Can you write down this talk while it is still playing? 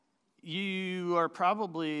You are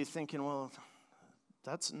probably thinking, well,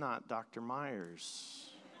 that's not Dr. Myers.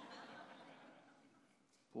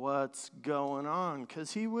 What's going on?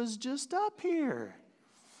 Because he was just up here.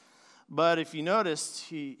 But if you noticed,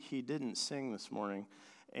 he didn't sing this morning.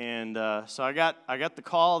 And so I got the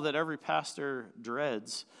call that every pastor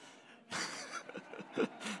dreads.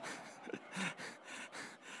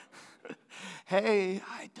 Hey,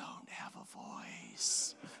 I don't have a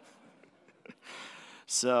voice.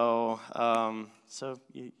 So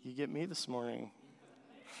you get me this morning.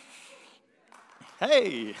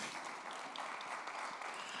 Hey.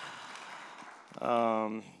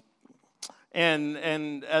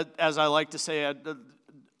 And as I like to say,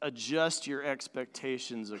 adjust your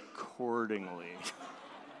expectations accordingly.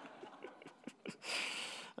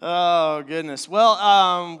 Oh, goodness.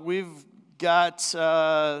 Well, we've got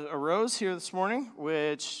a rose here this morning,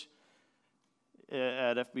 which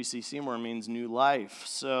at FBC Seymour means new life.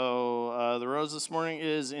 So the rose this morning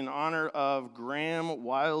is in honor of Graham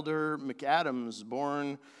Wilder McAdams,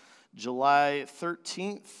 born July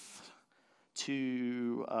 13th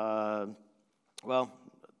to,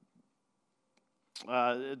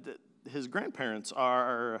 his grandparents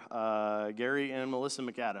are Gary and Melissa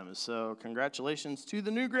McAdams. So congratulations to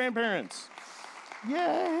the new grandparents.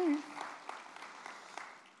 Yay!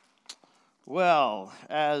 Well,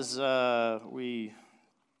 as we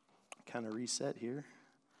kind of reset here,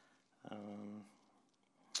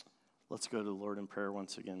 let's go to the Lord in prayer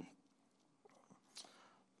once again.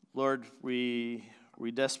 Lord, we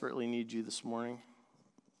desperately need you this morning,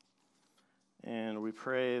 and we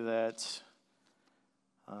pray that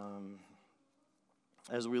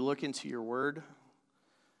as we look into your word,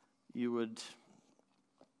 you would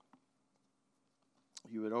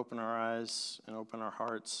open our eyes and open our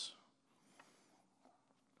hearts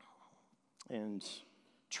and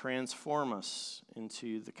transform us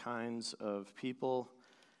into the kinds of people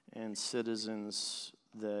and citizens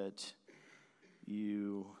that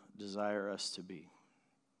you desire us to be.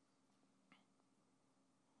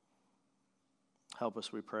 Help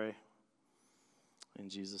us, we pray. In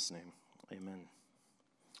Jesus' name, amen.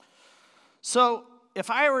 So,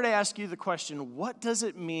 if I were to ask you the question, what does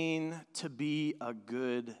it mean to be a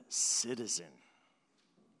good citizen?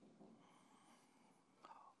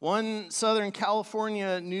 One Southern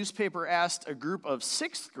California newspaper asked a group of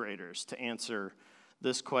sixth graders to answer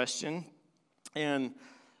this question. And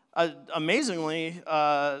amazingly,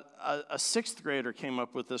 a sixth grader came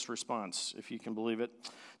up with this response, if you can believe it.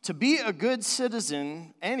 To be a good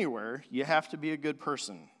citizen anywhere, you have to be a good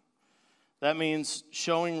person. That means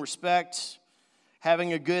showing respect,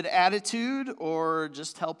 having a good attitude, or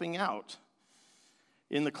just helping out.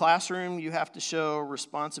 In the classroom, you have to show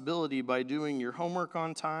responsibility by doing your homework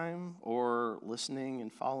on time or listening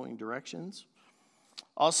and following directions.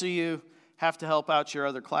 Also, you have to help out your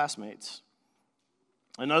other classmates.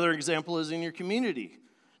 Another example is in your community.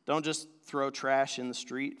 Don't just throw trash in the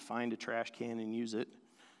street, find a trash can and use it.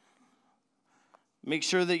 Make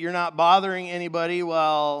sure that you're not bothering anybody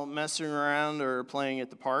while messing around or playing at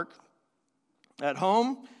the park. At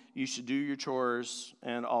home, you should do your chores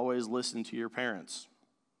and always listen to your parents.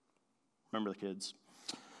 Remember the kids.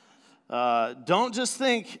 Don't just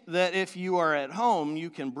think that if you are at home, you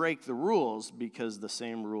can break the rules, because the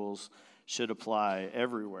same rules should apply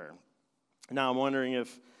everywhere. Now, I'm wondering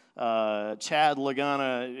if Chad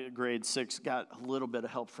Lagana, grade 6, got a little bit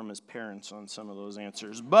of help from his parents on some of those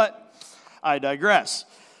answers, but I digress.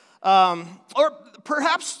 Or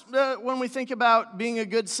perhaps when we think about being a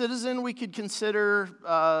good citizen, we could consider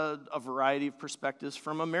a variety of perspectives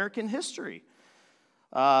from American history.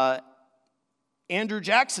 Andrew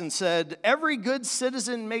Jackson said, "Every good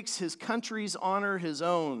citizen makes his country's honor his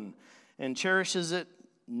own and cherishes it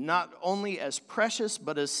not only as precious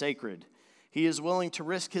but as sacred. He is willing to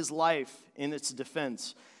risk his life in its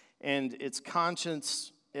defense and its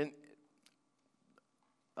conscience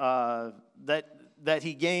that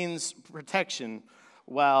he gains protection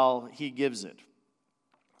while he gives it."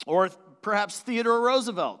 Or perhaps Theodore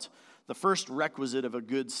Roosevelt, the first requisite of a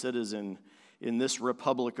good citizen in this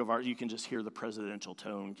republic of ours. You can just hear the presidential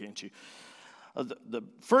tone, can't you? The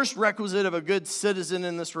first requisite of a good citizen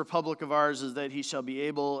in this republic of ours is that he shall be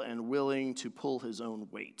able and willing to pull his own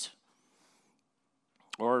weight.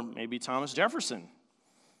 Or maybe Thomas Jefferson.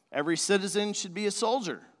 Every citizen should be a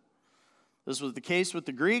soldier. This was the case with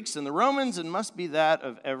the Greeks and the Romans and must be that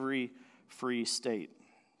of every free state.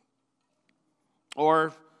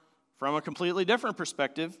 Or from a completely different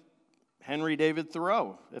perspective, Henry David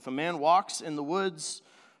Thoreau. If a man walks in the woods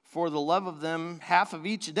for the love of them half of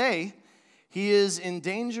each day, he is in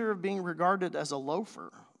danger of being regarded as a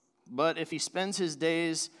loafer. But if he spends his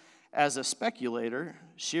days as a speculator,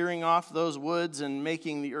 shearing off those woods and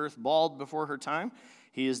making the earth bald before her time,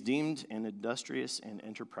 he is deemed an industrious and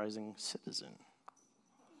enterprising citizen.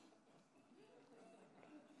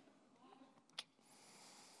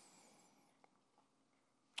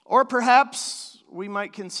 Or perhaps we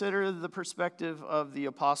might consider the perspective of the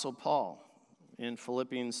Apostle Paul in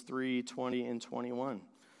Philippians 3:20 and 21.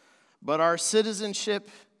 But our citizenship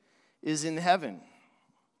is in heaven,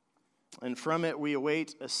 and from it we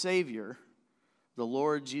await a Savior, the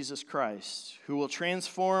Lord Jesus Christ, who will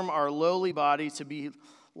transform our lowly body to be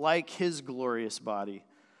like his glorious body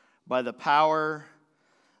by the power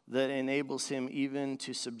that enables him even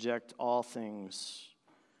to subject all things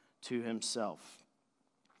to himself.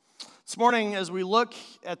 This morning, as we look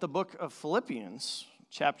at the book of Philippians,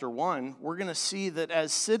 chapter 1, we're going to see that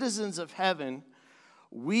as citizens of heaven,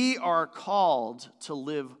 we are called to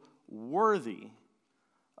live worthy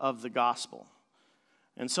of the gospel.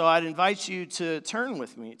 And so I'd invite you to turn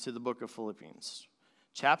with me to the book of Philippians,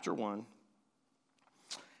 chapter 1.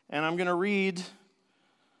 And I'm going to read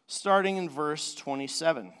starting in verse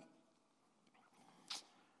 27.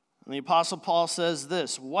 And the Apostle Paul says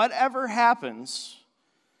this: "Whatever happens,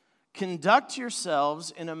 conduct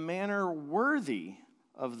yourselves in a manner worthy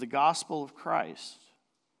of the gospel of Christ.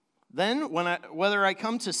 Then, whether I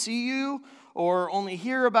come to see you or only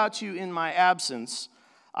hear about you in my absence,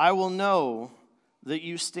 I will know that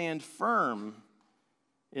you stand firm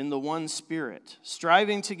in the one Spirit,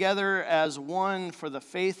 striving together as one for the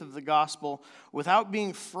faith of the gospel, without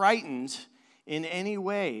being frightened in any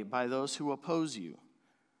way by those who oppose you.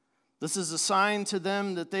 This is a sign to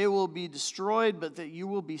them that they will be destroyed, but that you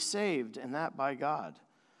will be saved, and that by God.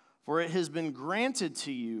 For it has been granted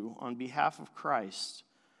to you on behalf of Christ,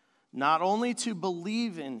 not only to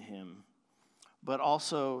believe in him, but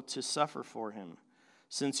also to suffer for him,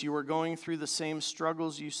 since you are going through the same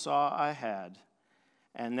struggles you saw I had,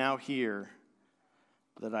 and now hear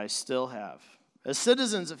that I still have. As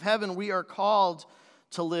citizens of heaven, we are called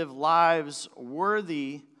to live lives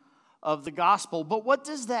worthy of the gospel. But what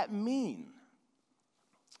does that mean?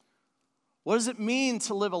 What does it mean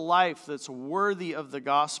to live a life that's worthy of the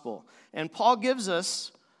gospel? And Paul gives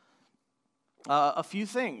us a few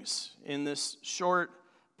things in this short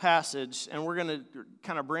passage, and we're going to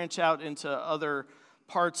kind of branch out into other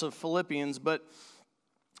parts of Philippians. But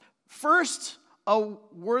first, a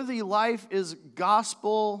worthy life is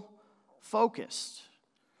gospel-focused.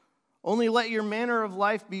 Only let your manner of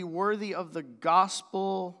life be worthy of the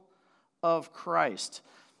gospel of Christ.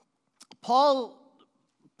 Paul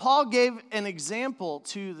gave an example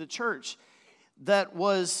to the church that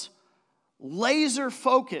was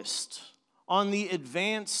laser-focused on the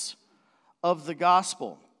advance of the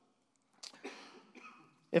gospel.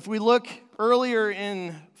 If we look earlier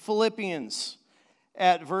in Philippians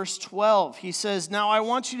at verse 12, he says, "Now I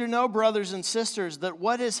want you to know, brothers and sisters, that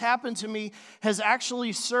what has happened to me has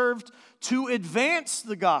actually served to advance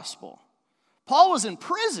the gospel." Paul was in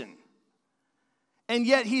prison, and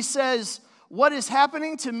yet he says, what is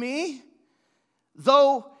happening to me,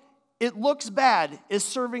 though it looks bad, is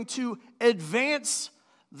serving to advance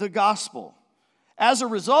the gospel. As a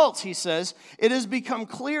result, he says, it has become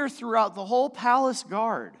clear throughout the whole palace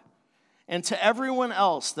guard and to everyone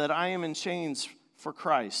else that I am in chains for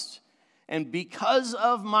Christ. And because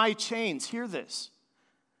of my chains, hear this,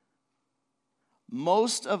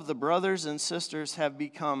 most of the brothers and sisters have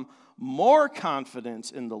become more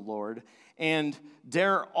confident in the Lord and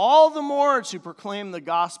dare all the more to proclaim the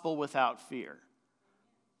gospel without fear.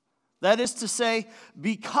 That is to say,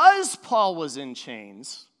 because Paul was in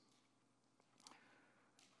chains,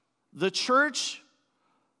 the church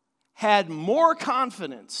had more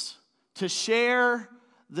confidence to share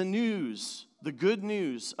the news, the good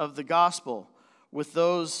news of the gospel with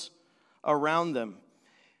those around them.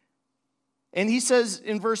 And he says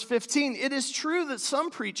in verse 15, "It is true that some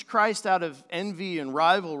preach Christ out of envy and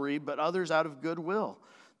rivalry, but others out of goodwill.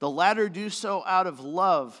 The latter do so out of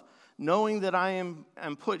love, knowing that I am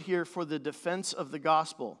put here for the defense of the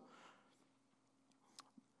gospel.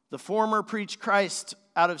 The former preach Christ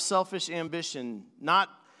out of selfish ambition, not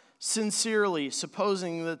sincerely,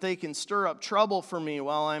 supposing that they can stir up trouble for me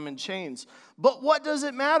while I'm in chains. But what does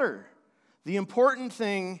it matter? The important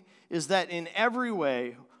thing is that in every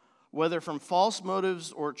way, whether from false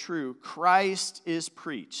motives or true, Christ is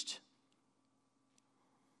preached.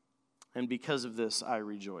 And because of this, I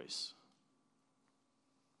rejoice."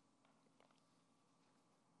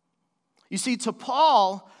 You see, to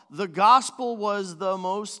Paul, the gospel was the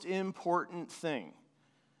most important thing.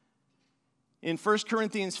 In 1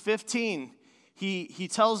 Corinthians 15, he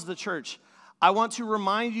tells the church, "I want to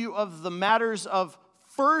remind you of the matters of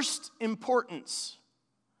first importance.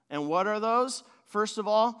 And what are those? First of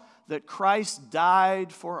all, that Christ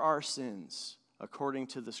died for our sins, according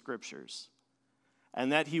to the Scriptures,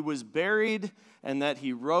 and that he was buried, and that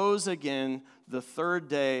he rose again the third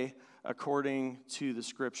day, according to the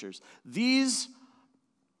Scriptures. These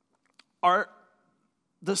are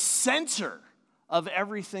the center of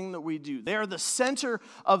everything that we do. They are the center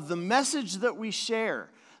of the message that we share.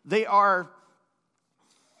 They are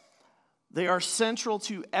central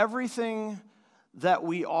to everything that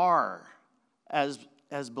we are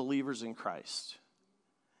as believers in Christ.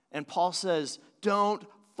 And Paul says, don't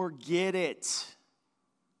forget it.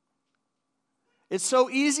 It's so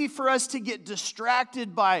easy for us to get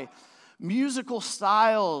distracted by musical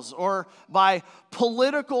styles or by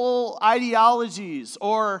political ideologies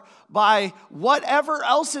or by whatever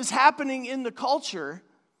else is happening in the culture.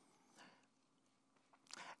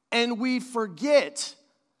 And we forget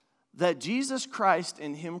that Jesus Christ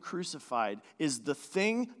and him crucified is the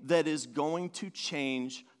thing that is going to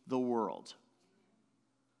change the world.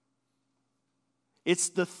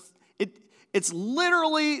 It's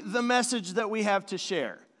literally the message that we have to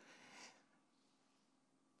share.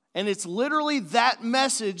 And it's literally that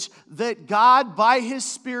message that God, by his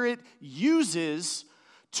Spirit, uses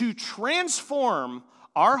to transform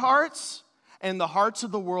our hearts and the hearts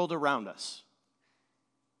of the world around us.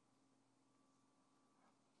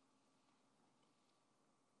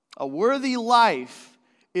 A worthy life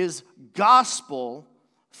is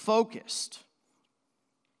gospel-focused.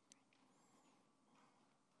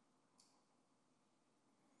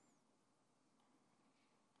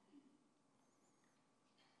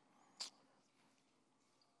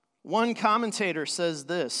 One commentator says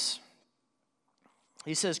this.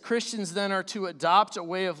 He says, Christians then are to adopt a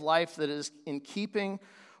way of life that is in keeping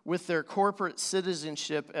with their corporate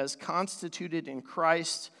citizenship as constituted in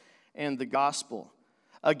Christ and the gospel.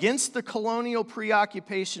 Against the colonial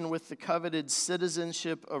preoccupation with the coveted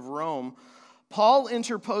citizenship of Rome, Paul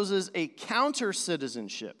interposes a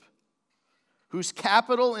counter-citizenship whose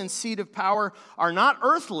capital and seat of power are not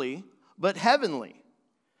earthly, but heavenly,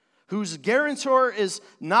 whose guarantor is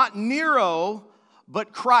not Nero,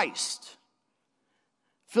 but Christ.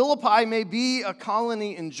 Philippi may be a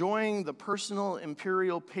colony enjoying the personal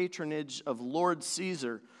imperial patronage of Lord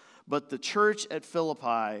Caesar, but the church at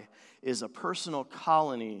Philippi is a personal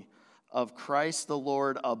colony of Christ the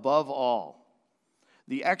Lord above all.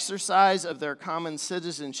 The exercise of their common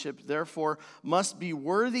citizenship, therefore, must be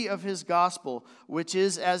worthy of his gospel, which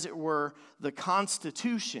is, as it were, the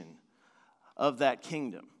constitution of that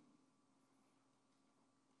kingdom.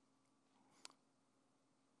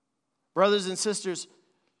 Brothers and sisters,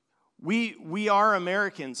 we are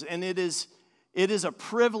Americans, and it is a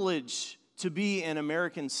privilege to be in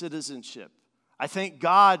American citizenship. I thank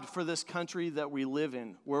God for this country that we live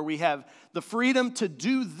in, where we have the freedom to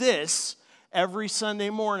do this every Sunday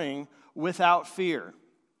morning without fear.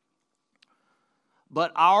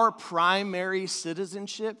 But our primary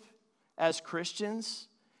citizenship as Christians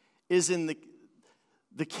is in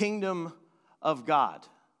the kingdom of God.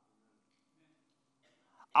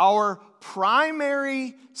 Our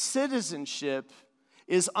primary citizenship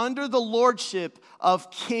is under the lordship of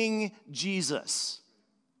King Jesus.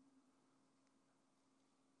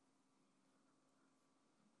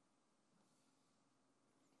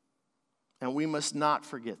 And we must not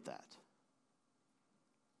forget that.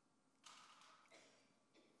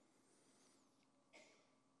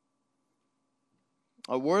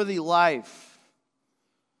 A worthy life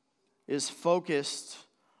is focused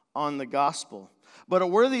on the gospel. But a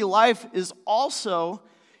worthy life is also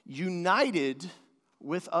united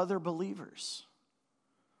with other believers.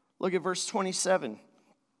 Look at verse 27.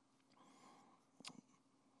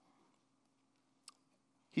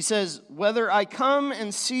 He says, whether I come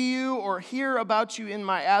and see you or hear about you in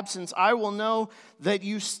my absence, I will know that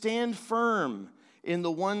you stand firm in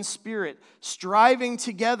the one Spirit, striving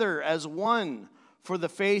together as one for the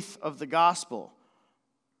faith of the gospel.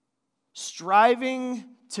 Striving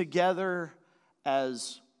together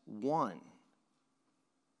as one.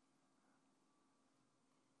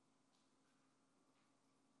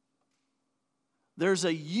 There's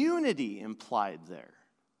a unity implied there.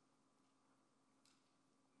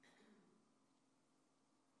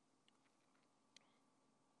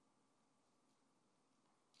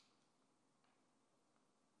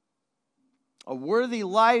 A worthy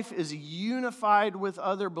life is unified with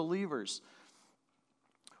other believers.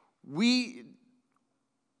 We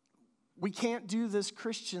can't do this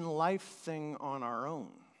Christian life thing on our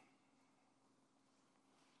own.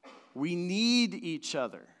 We need each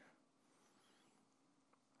other.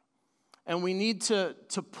 And we need to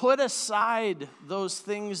put aside those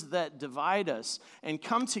things that divide us and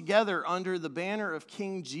come together under the banner of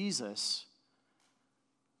King Jesus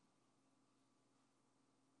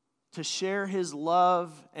to share his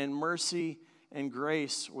love and mercy and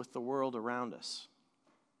grace with the world around us.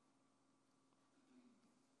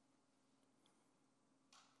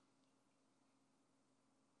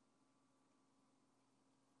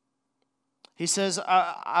 He says,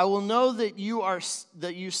 I will know that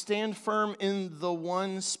you stand firm in the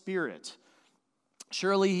one Spirit.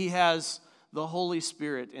 Surely he has the Holy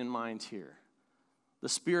Spirit in mind here. The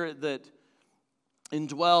Spirit that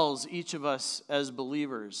indwells each of us as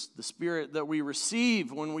believers. The Spirit that we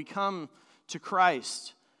receive when we come to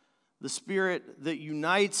Christ. The Spirit that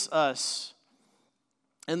unites us.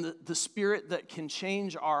 And the Spirit that can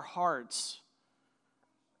change our hearts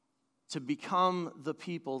to become the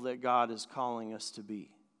people that God is calling us to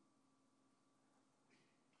be.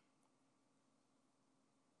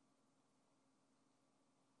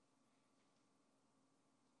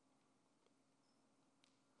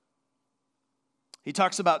 He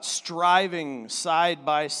talks about striving side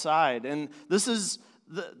by side. And this is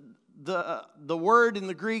the word in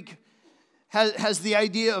the Greek has the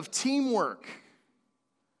idea of teamwork.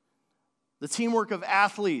 The teamwork of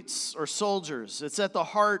athletes or soldiers. It's at the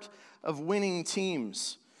heart of winning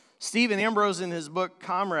teams. Stephen Ambrose, in his book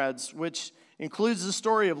Comrades, which includes the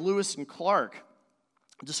story of Lewis and Clark,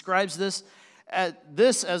 describes this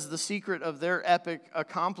as the secret of their epic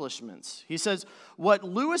accomplishments. He says, what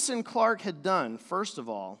Lewis and Clark had done, first of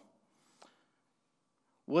all,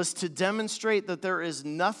 was to demonstrate that there is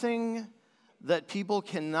nothing that people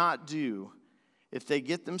cannot do if they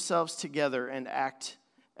get themselves together and act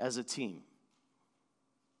as a team.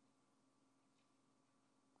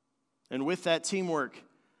 And with that teamwork,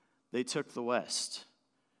 they took the West.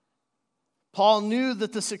 Paul knew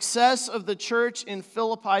that the success of the church in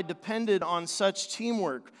Philippi depended on such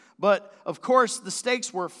teamwork. But, of course, the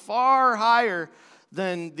stakes were far higher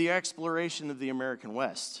than the exploration of the American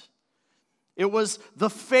West. It was the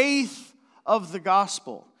faith of the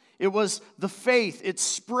gospel. It was the faith, its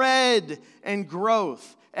spread and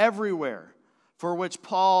growth everywhere, for which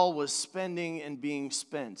Paul was spending and being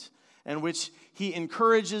spent, and which he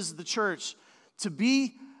encourages the church to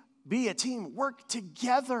be a team, work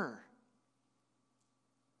together.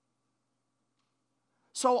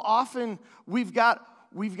 So often we've got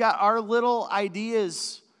our little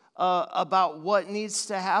ideas about what needs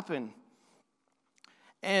to happen,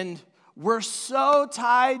 and we're so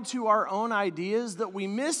tied to our own ideas that we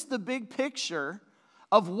miss the big picture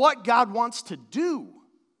of what God wants to do.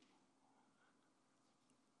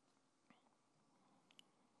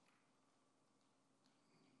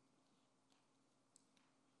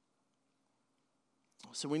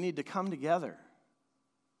 So we need to come together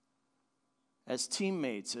as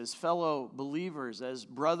teammates, as fellow believers, as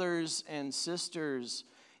brothers and sisters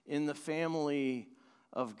in the family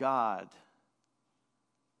of God.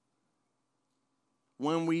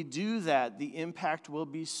 When we do that, the impact will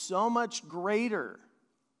be so much greater.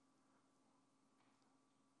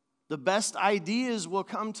 The best ideas will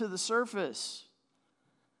come to the surface.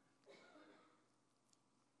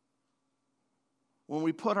 When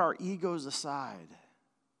we put our egos aside.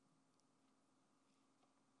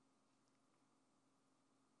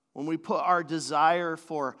 When we put our desire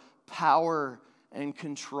for power and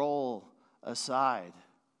control aside.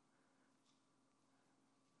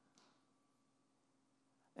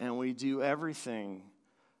 And we do everything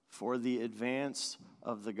for the advance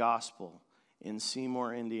of the gospel in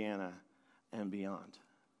Seymour, Indiana, and beyond.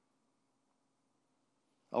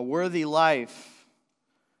 A worthy life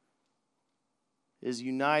is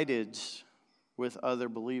united with other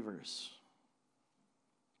believers.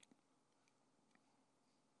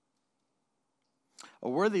 A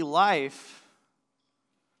worthy life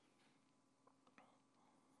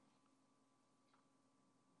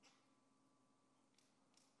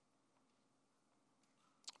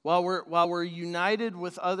while we're united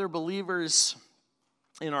with other believers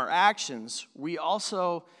in our actions, we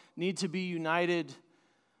also need to be united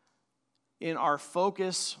in our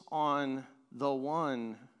focus on the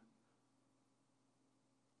one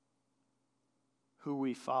who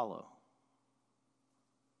we follow.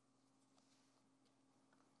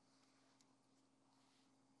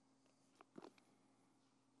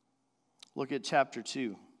 Look at chapter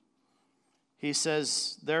 2. He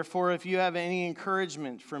says, therefore, if you have any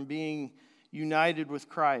encouragement from being united with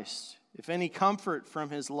Christ, if any comfort from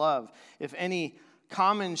his love, if any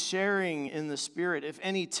common sharing in the Spirit, if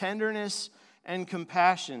any tenderness and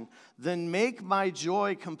compassion, then make my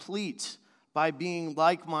joy complete by being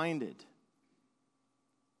like-minded,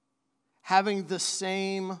 having the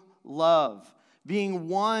same love, being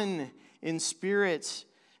one in spirit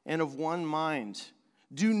and of one mind.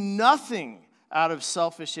 Do nothing out of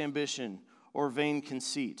selfish ambition or vain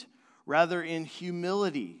conceit. Rather, in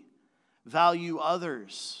humility, value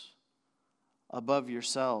others above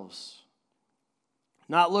yourselves,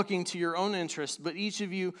 not looking to your own interests, but each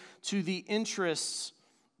of you to the interests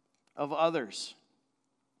of others.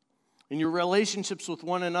 In your relationships with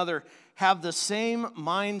one another, have the same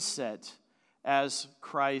mindset as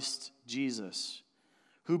Christ Jesus,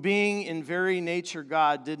 who being in very nature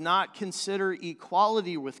God, did not consider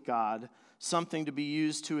equality with God something to be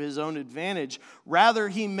used to his own advantage. Rather,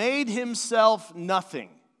 he made himself nothing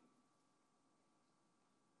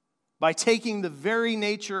by taking the very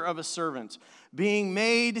nature of a servant, being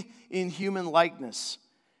made in human likeness,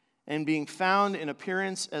 and being found in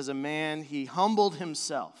appearance as a man, he humbled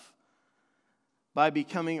himself by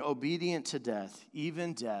becoming obedient to death,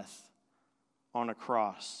 even death on a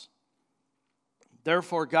cross.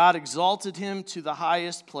 Therefore, God exalted him to the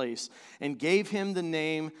highest place and gave him the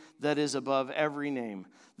name that is above every name,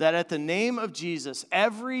 that at the name of Jesus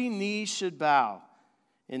every knee should bow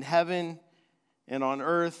in heaven and on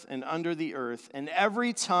earth and under the earth, and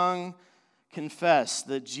every tongue confess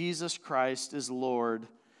that Jesus Christ is Lord,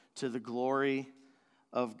 to the glory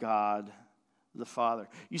of God the Father.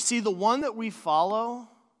 You see, the one that we follow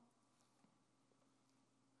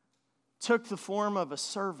took the form of a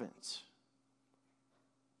servant.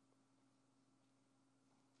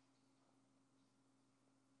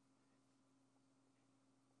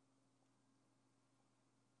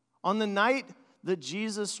 On the night that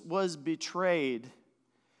Jesus was betrayed,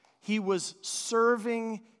 he was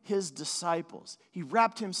serving his disciples. He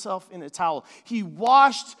wrapped himself in a towel. He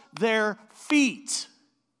washed their feet.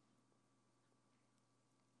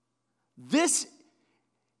 This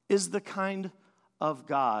is the kind of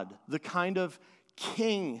God, the kind of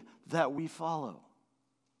king that we follow,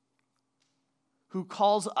 who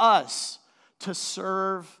calls us to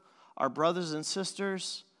serve our brothers and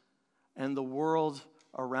sisters and the world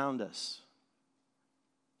around us.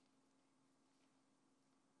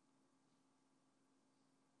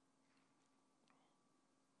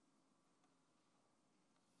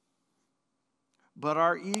 But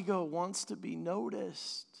our ego wants to be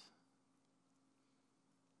noticed.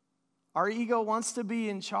 Our ego wants to be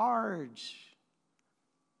in charge.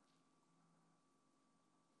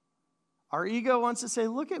 Our ego wants to say,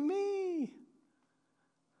 look at me.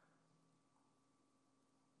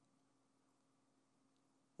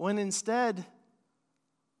 When instead,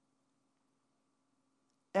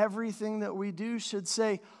 everything that we do should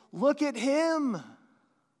say, look at him.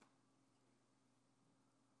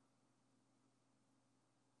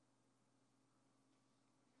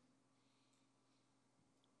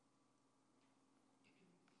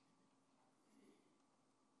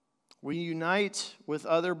 We unite with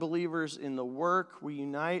other believers in the work. We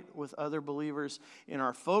unite with other believers in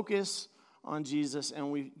our focus on Jesus.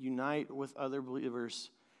 And we unite with other believers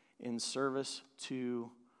in service to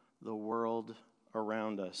the world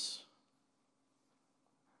around us.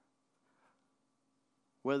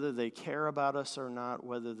 Whether they care about us or not,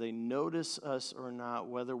 whether they notice us or not,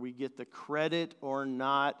 whether we get the credit or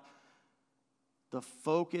not, the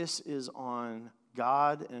focus is on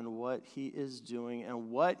God and what he is doing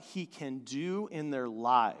and what he can do in their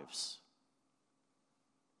lives.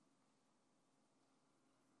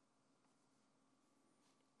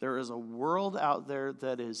 There is a world out there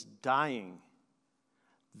that is dying.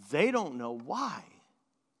 They don't know why.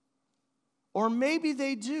 Or maybe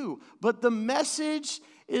they do, but the message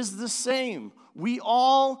is the same. We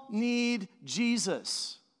all need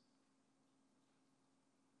Jesus.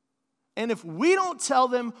 And if we don't tell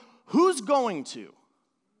them, who's going to?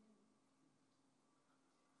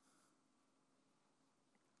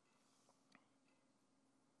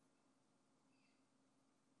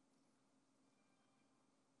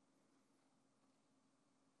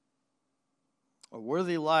 A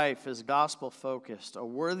worthy life is gospel-focused. A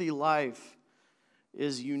worthy life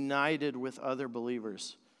is united with other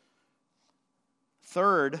believers.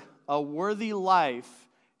 Third, a worthy life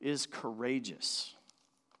is courageous.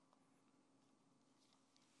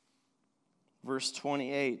 Verse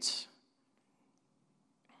 28.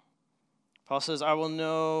 Paul says, I will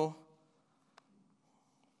know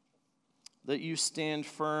that you stand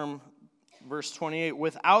firm, verse 28,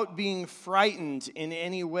 without being frightened in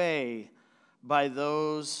any way by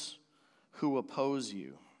those who oppose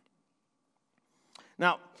you.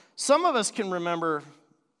 Now, some of us can remember,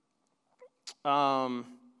 at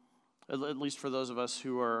least for those of us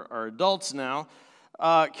who are adults now,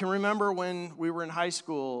 can remember when we were in high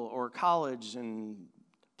school or college and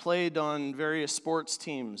played on various sports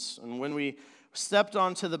teams and when we stepped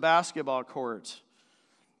onto the basketball court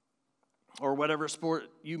or whatever sport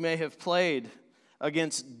you may have played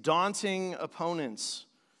against daunting opponents.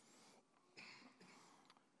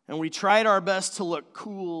 And we tried our best to look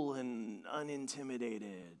cool and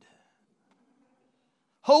unintimidated,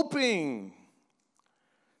 hoping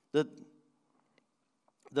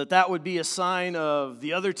that would be a sign of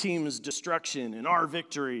the other team's destruction and our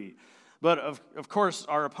victory. But of course,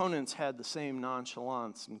 our opponents had the same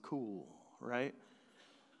nonchalance and cool, right?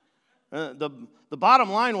 The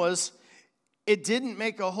bottom line was, it didn't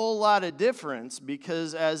make a whole lot of difference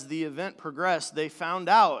because as the event progressed, they found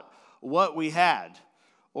out what we had,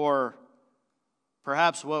 or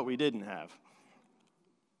perhaps what we didn't have.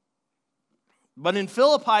 But in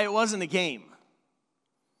Philippi, it wasn't a game.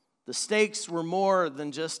 The stakes were more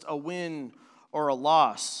than just a win or a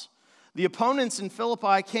loss. The opponents in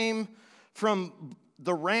Philippi came from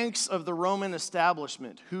the ranks of the Roman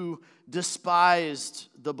establishment who despised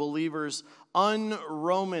the believers'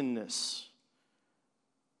 un-Romanness.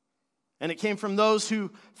 And it came from those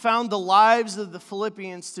who found the lives of the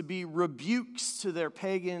Philippians to be rebukes to their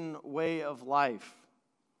pagan way of life.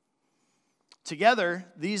 Together,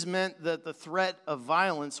 these meant that the threat of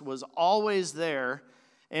violence was always there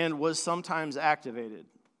and was sometimes activated.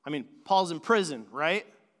 I mean, Paul's in prison, right?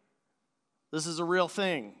 This is a real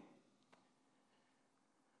thing.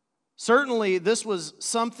 Certainly, this was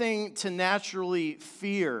something to naturally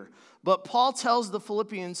fear. But Paul tells the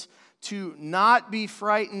Philippians to not be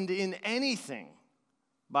frightened in anything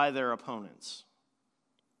by their opponents.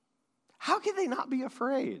 How can they not be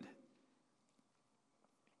afraid?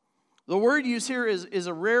 The word used here is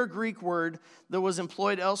a rare Greek word that was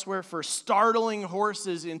employed elsewhere for startling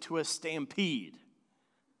horses into a stampede.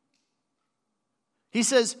 He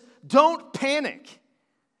says, don't panic.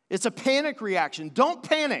 It's a panic reaction. Don't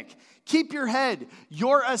panic. Keep your head.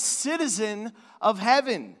 You're a citizen of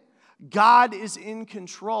heaven. God is in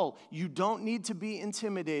control. You don't need to be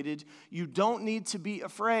intimidated. You don't need to be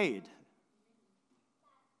afraid.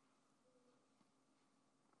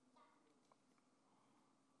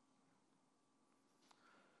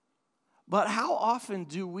 But how often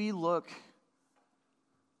do we look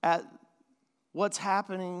at what's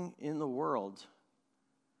happening in the world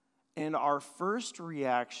and our first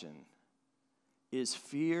reaction is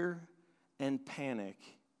fear and panic?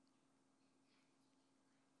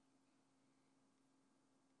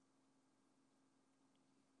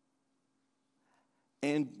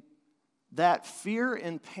 And that fear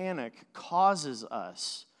and panic causes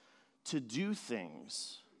us to do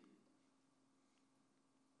things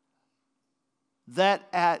that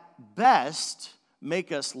at best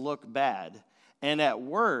make us look bad, and at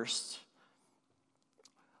worst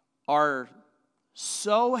are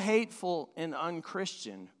so hateful and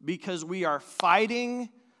unchristian because we are fighting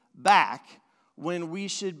back when we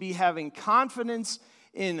should be having confidence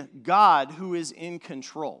in God who is in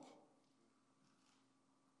control.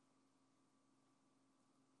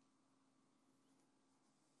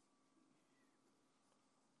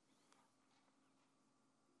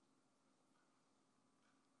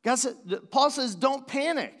 Paul says, don't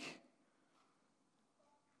panic.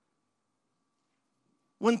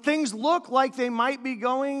 When things look like they might be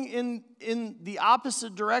going in the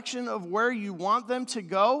opposite direction of where you want them to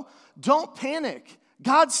go, don't panic.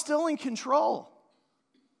 God's still in control.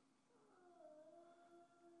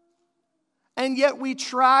 And yet we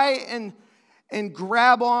try and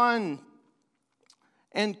grab on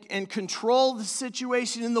and control the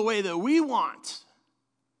situation in the way that we want.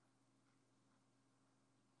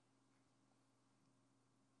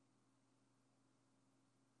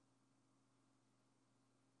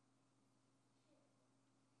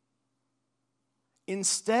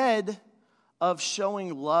 Instead of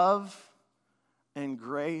showing love and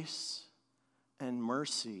grace and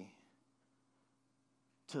mercy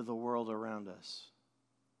to the world around us,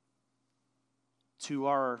 to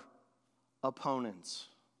our opponents.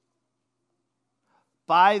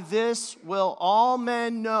 By this will all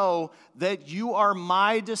men know that you are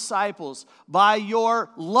my disciples, by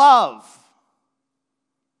your love.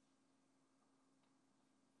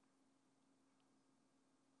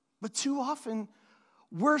 But too often,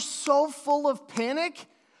 we're so full of panic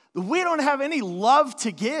that we don't have any love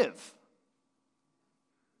to give.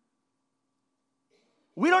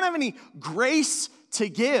 We don't have any grace to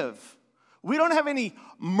give. We don't have any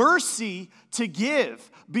mercy to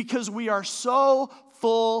give because we are so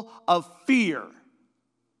full of fear.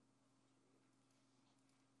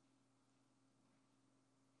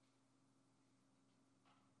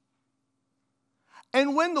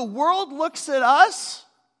 And when the world looks at us,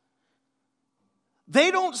 They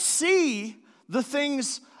don't see the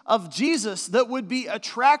things of Jesus that would be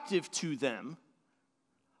attractive to them.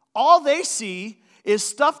 All they see is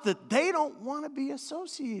stuff that they don't want to be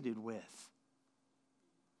associated with.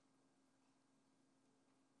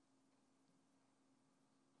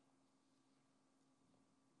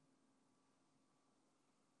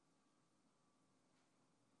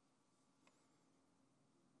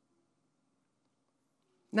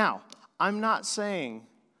 Now, I'm not saying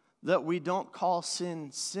that we don't call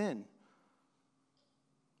sin, sin.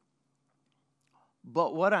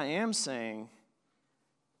 But what I am saying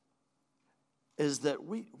is that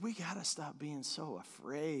we got to stop being so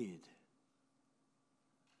afraid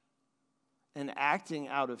and acting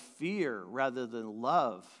out of fear rather than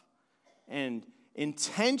love, and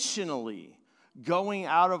intentionally going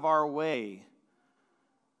out of our way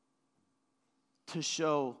to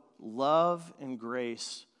show love and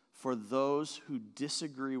grace for those who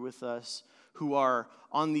disagree with us, who are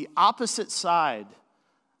on the opposite side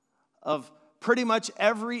of pretty much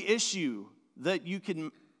every issue that you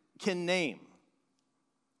can name.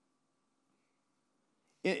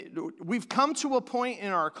 We've come to a point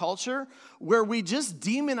in our culture where we just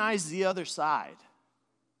demonize the other side.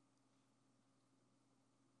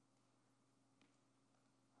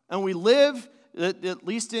 And we live, at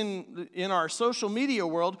least in our social media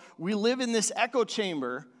world, we live in this echo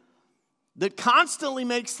chamber that constantly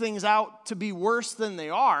makes things out to be worse than they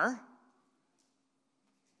are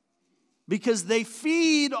because they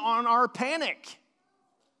feed on our panic.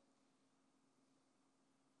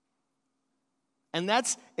 And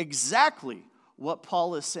that's exactly what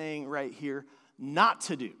Paul is saying right here not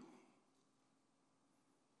to do.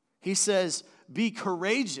 He says, be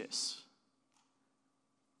courageous.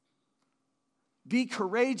 Be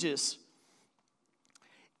courageous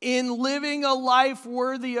in living a life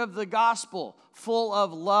worthy of the gospel, full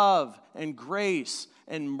of love and grace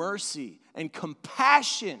and mercy and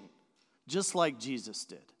compassion, just like Jesus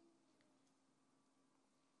did.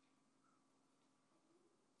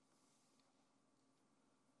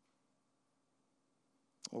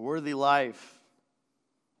 A worthy life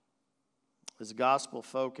is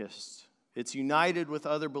gospel-focused. It's united with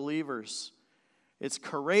other believers. It's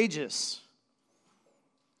courageous.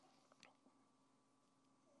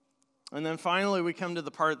 And then finally, we come to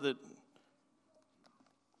the part that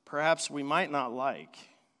perhaps we might not like.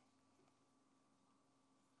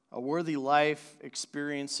 A worthy life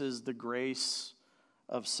experiences the grace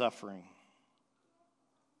of suffering.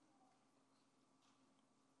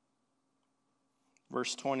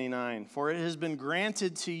 Verse 29, for it has been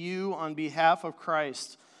granted to you on behalf of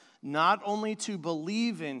Christ not only to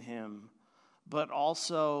believe in him, but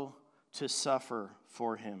also to suffer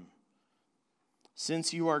for him.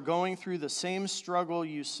 Since you are going through the same struggle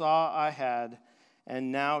you saw I had,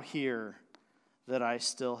 and now hear that I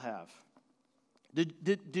still have.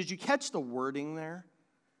 Did you catch the wording there?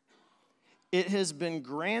 It has been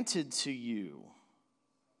granted to you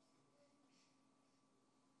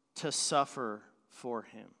to suffer for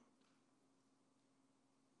him.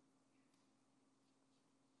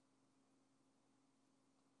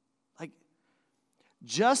 Like,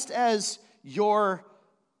 just as your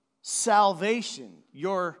salvation,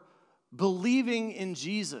 your believing in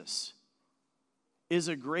Jesus is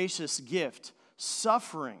a gracious gift,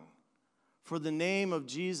 suffering for the name of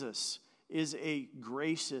Jesus is a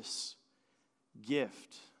gracious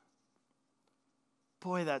gift.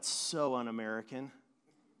 Boy, that's so un-American.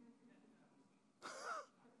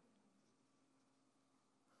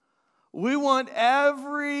 We want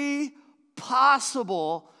every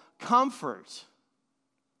possible comfort.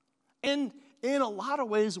 And in a lot of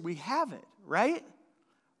ways, we have it, right?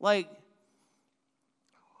 Like,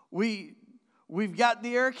 we've got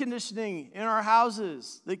the air conditioning in our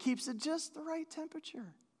houses that keeps it just the right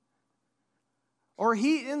temperature. Or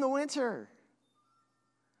heat in the winter.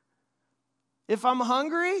 If I'm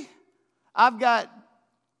hungry, I've got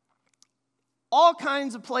all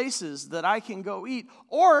kinds of places that I can go eat.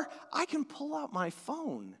 Or I can pull out my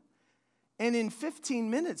phone, and in 15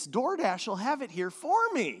 minutes, DoorDash will have it here for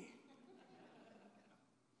me.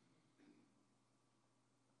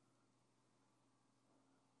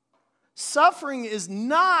 Suffering is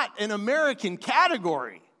not an American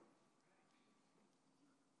category.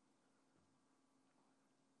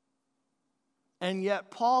 And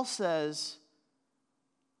yet Paul says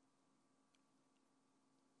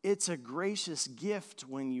it's a gracious gift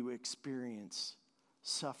when you experience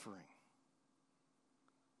suffering.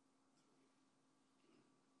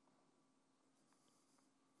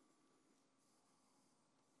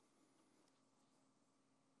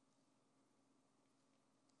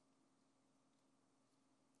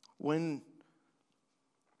 When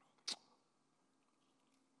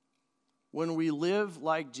when we live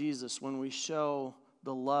like Jesus, when we show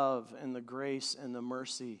the love and the grace and the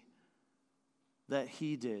mercy that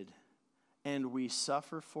he did, and we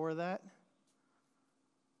suffer for that,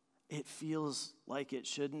 it feels like it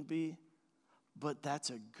shouldn't be, but that's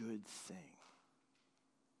a good thing.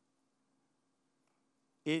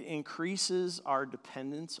 It increases our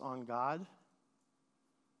dependence on God.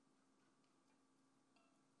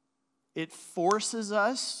 It forces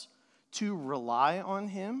us to rely on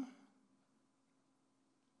him.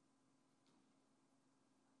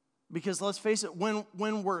 Because let's face it,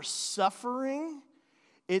 when we're suffering,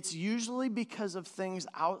 it's usually because of things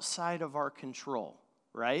outside of our control,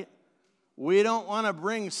 right? We don't want to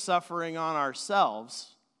bring suffering on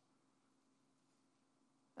ourselves.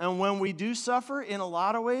 And when we do suffer, in a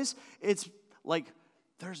lot of ways, it's like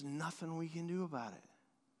there's nothing we can do about it.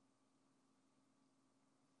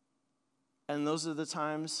 And those are the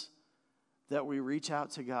times that we reach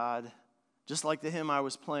out to God, just like the hymn I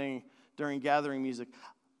was playing during gathering music.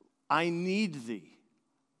 I need thee.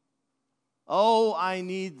 Oh, I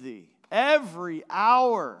need thee. Every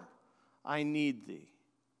hour I need thee.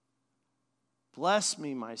 Bless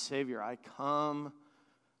me, my Savior, I come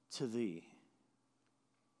to thee.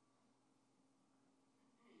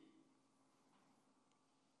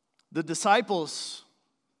 The disciples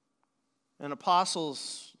and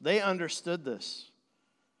apostles, they understood this.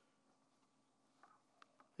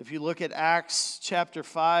 If you look at Acts chapter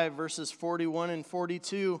 5, verses 41 and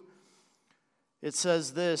 42, it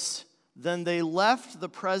says this, "Then they left the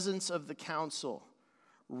presence of the council,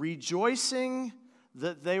 rejoicing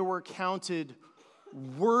that they were counted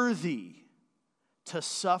worthy to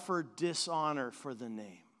suffer dishonor for the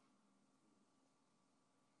name.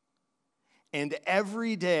 And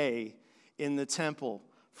every day in the temple,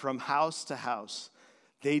 from house to house,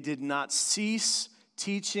 they did not cease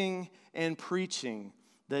teaching and preaching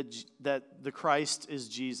that the Christ is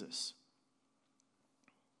Jesus."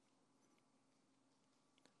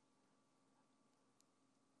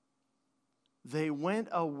 They went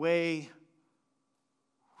away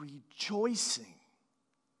rejoicing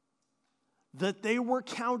that they were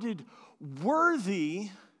counted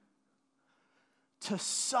worthy to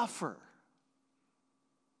suffer.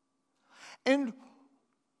 And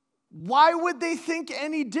why would they think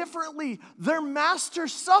any differently? Their master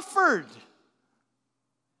suffered.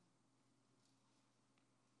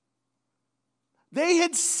 They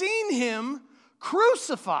had seen him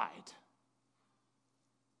crucified.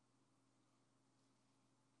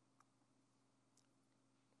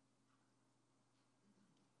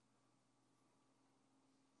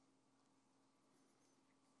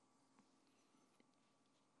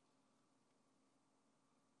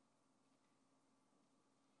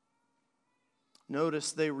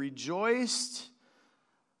 Notice they rejoiced,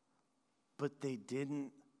 but they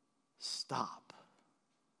didn't stop.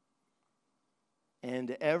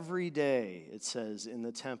 And every day, it says in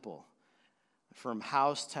the temple, from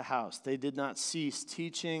house to house, they did not cease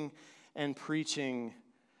teaching and preaching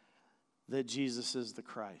that Jesus is the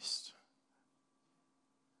Christ.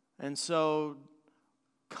 And so,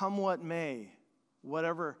 come what may,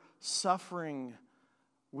 whatever suffering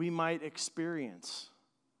we might experience,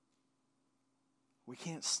 we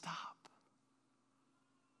can't stop.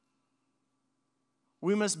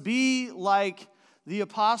 We must be like the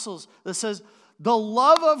apostles that says, the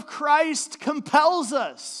love of Christ compels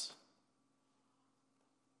us.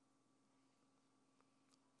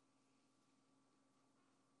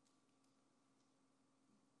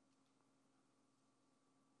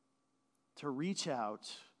 To reach out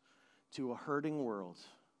to a hurting world,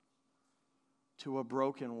 to a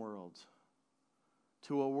broken world,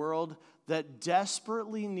 to a world that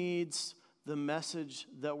desperately needs the message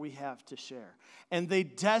that we have to share. And they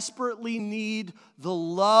desperately need the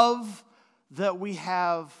love that we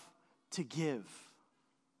have to give.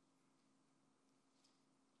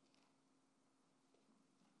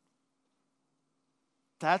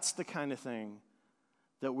 That's the kind of thing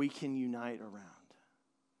that we can unite around.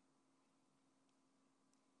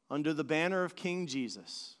 Under the banner of King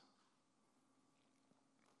Jesus.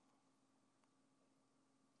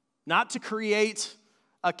 Not to create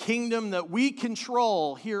a kingdom that we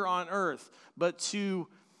control here on earth, but to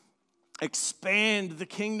expand the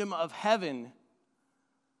kingdom of heaven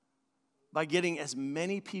by getting as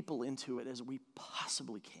many people into it as we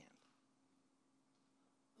possibly can.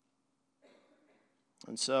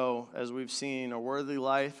 And so, as we've seen, a worthy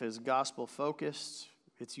life is gospel-focused.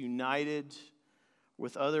 It's united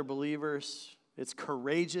with other believers. It's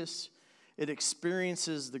courageous. It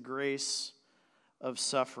experiences the grace of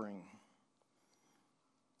suffering.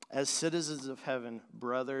 As citizens of heaven,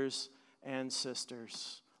 brothers and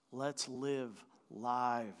sisters, let's live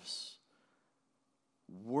lives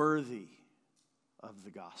worthy of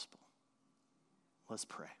the gospel. Let's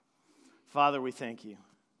pray. Father, we thank you.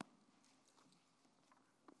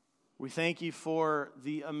 We thank you for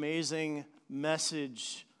the amazing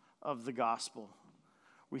message of the gospel.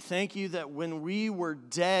 We thank you that when we were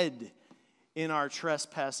dead in our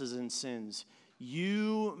trespasses and sins,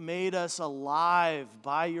 you made us alive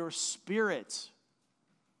by your Spirit.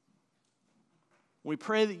 We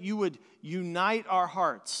pray that you would unite our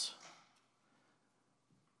hearts,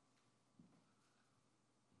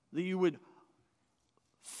 that you would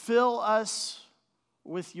fill us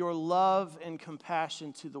with your love and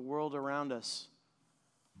compassion to the world around us.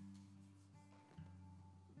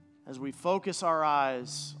 As we focus our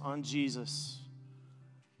eyes on Jesus,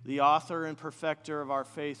 the author and perfecter of our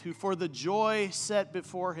faith, who for the joy set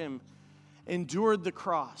before him endured the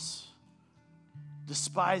cross,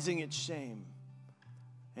 despising its shame,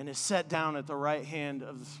 and is set down at the right hand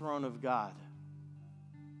of the throne of God.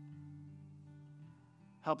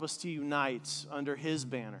 Help us to unite under his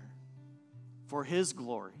banner, for his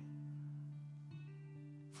glory,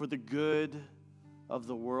 for the good of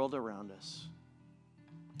the world around us.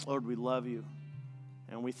 Lord, we love you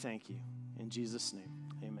and we thank you. In Jesus' name.